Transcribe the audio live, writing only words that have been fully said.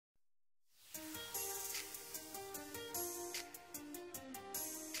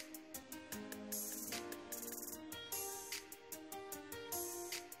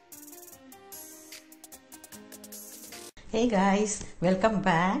Hey guys, welcome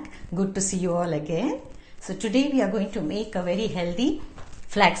back. Good to see you all again. So today we are going to make a very healthy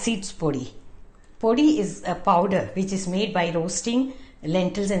flaxseeds podi. Podi is a powder which is made by roasting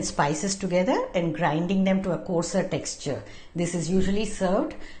lentils and spices together and grinding them to a coarser texture. This is usually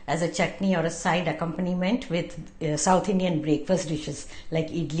served as a chutney or a side accompaniment with South Indian breakfast dishes like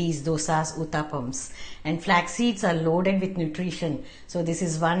idlis, dosas, uttappams. And flax seeds are loaded with nutrition. So this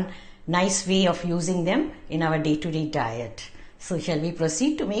is one nice way of using them in our day-to-day diet. So shall we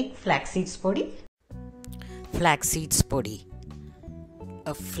proceed to make flax seeds podi? Flax seeds podi,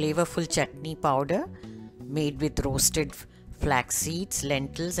 a flavorful chutney powder made with roasted flax seeds,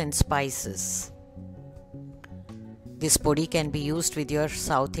 lentils and spices. This podi can be used with your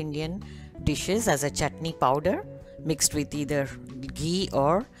South Indian dishes as a chutney powder mixed with either ghee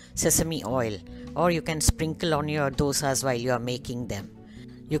or sesame oil, or you can sprinkle on your dosas while you are making them.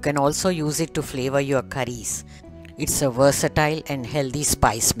 You can also use it to flavor your curries. It's a versatile and healthy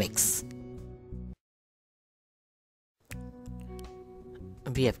spice mix.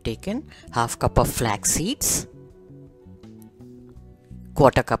 We have taken half cup of flax seeds,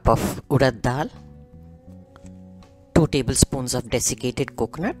 quarter cup of urad dal, 2 tablespoons of desiccated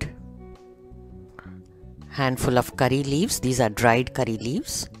coconut, handful of curry leaves, these are dried curry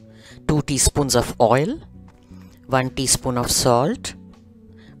leaves, 2 teaspoons of oil, 1 teaspoon of salt,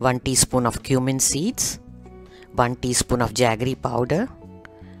 1 teaspoon of cumin seeds, 1 teaspoon of jaggery powder,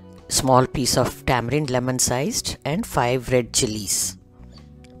 small piece of tamarind lemon sized, and 5 red chillies.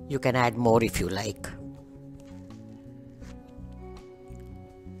 You can add more if you like.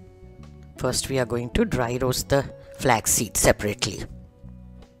 First we are going to dry roast the flax seeds separately.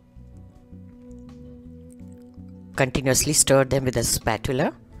 Continuously stir them with a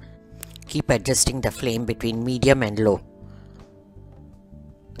spatula. Keep adjusting the flame between medium and low.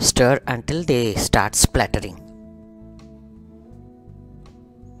 Stir until they start splattering.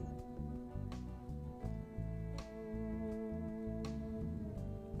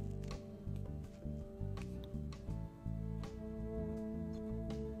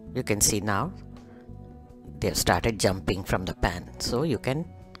 You can see now they have started jumping from the pan, so you can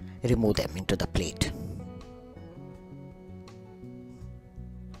remove them into the plate.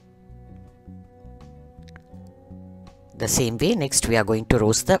 The same way, next we are going to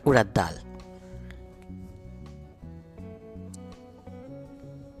roast the urad dal.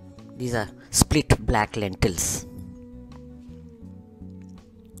 These are split black lentils.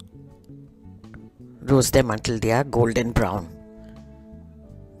 Roast them until they are golden brown.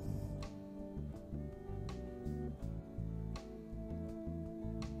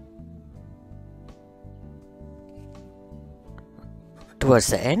 Towards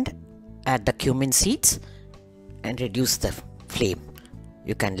the end, add the cumin seeds and reduce the flame.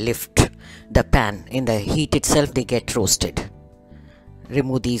 You can lift the pan. In the heat itself they get roasted.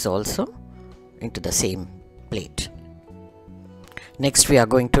 Remove these also into the same plate. Next we are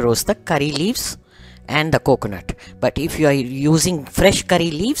going to roast the curry leaves and the coconut. But if you are using fresh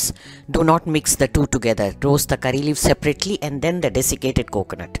curry leaves, do not mix the two together. Roast the curry leaves separately and then the desiccated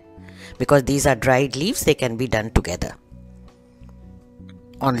coconut. Because these are dried leaves, they can be done together.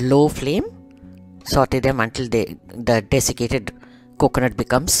 On low flame, saute them until the desiccated coconut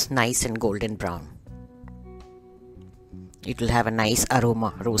becomes nice and golden brown. It will have a nice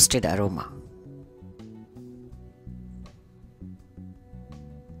aroma, roasted aroma.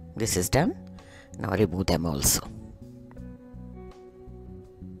 This is done. Now remove them also.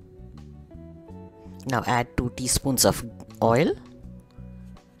 Now add 2 teaspoons of oil.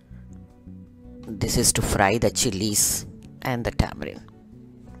 This is to fry the chillies and the tamarind.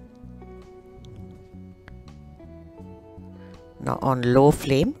 Now on low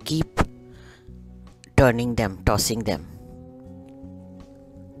flame, keep turning them, tossing them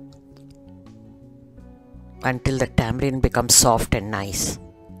until the tamarind becomes soft and nice.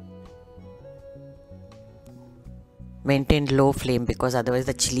 Maintain low flame because otherwise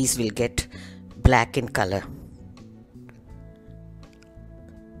the chilies will get black in color.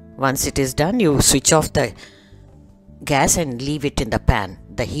 Once it is done, you switch off the gas and leave it in the pan.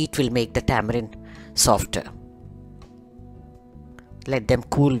 The heat will make the tamarind softer. Let them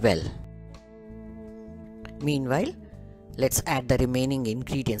cool well. Meanwhile, let's add the remaining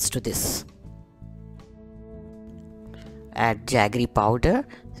ingredients to this. Add jaggery powder,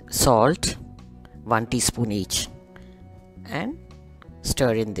 salt, 1 teaspoon each, and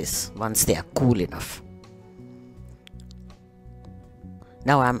stir in this once they are cool enough.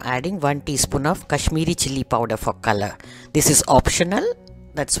 Now I am adding 1 teaspoon of Kashmiri chilli powder for color. This is optional,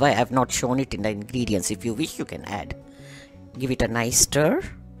 that's why I have not shown it in the ingredients. If you wish, you can add. Give it a nice stir.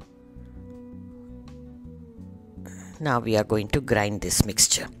 Now we are going to grind this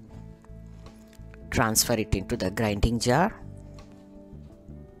mixture. Transfer it into the grinding jar.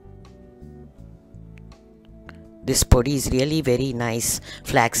 This podi is really very nice.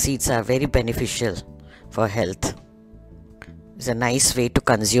 Flax seeds are very beneficial for health. It's a nice way to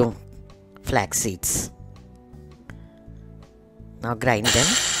consume flax seeds. Now grind them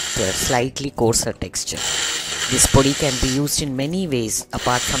to a slightly coarser texture. This podi can be used in many ways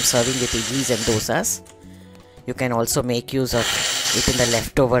apart from serving with idlis and dosas. You can also make use of it in the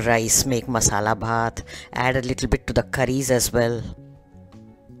leftover rice, make masala bhat, add a little bit to the curries as well.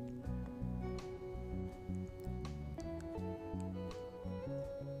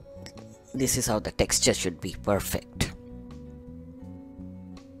 This is how the texture should be, perfect.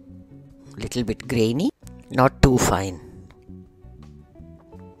 Little bit grainy, not too fine.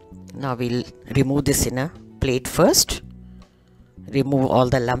 Now we'll remove this in a plate first. Remove all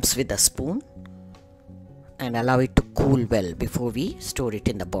the lumps with a spoon and allow it to cool well before we store it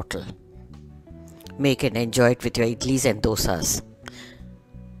in the bottle. Make and enjoy it with your idlis and dosas.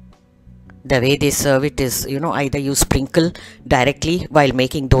 The way they serve it is, either you sprinkle directly while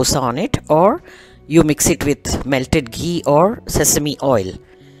making dosa on it, or you mix it with melted ghee or sesame oil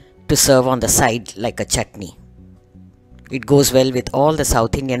to serve on the side like a chutney. It goes well with all the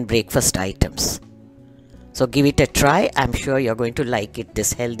South Indian breakfast items. So give it a try. I'm sure you're going to like it,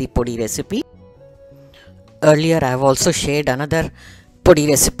 this healthy podi recipe. Earlier I have also shared another podi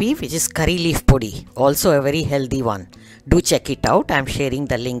recipe, which is curry leaf podi, also a very healthy one. Do check it out. I'm sharing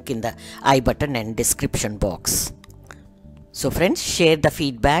the link in the I button and description box. So friends, share the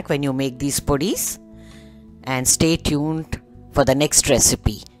feedback when you make these podis and stay tuned for the next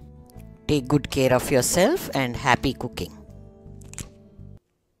recipe. Take good care of yourself and happy cooking.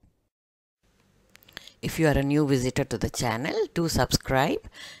 If you are a new visitor to the channel, do subscribe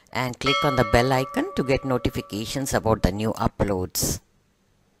and click on the bell icon to get notifications about the new uploads.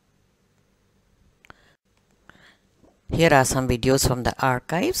 Here are some videos from the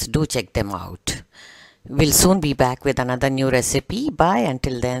archives. Do check them out. We'll soon be back with another new recipe. Bye.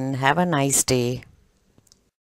 Until then, have a nice day.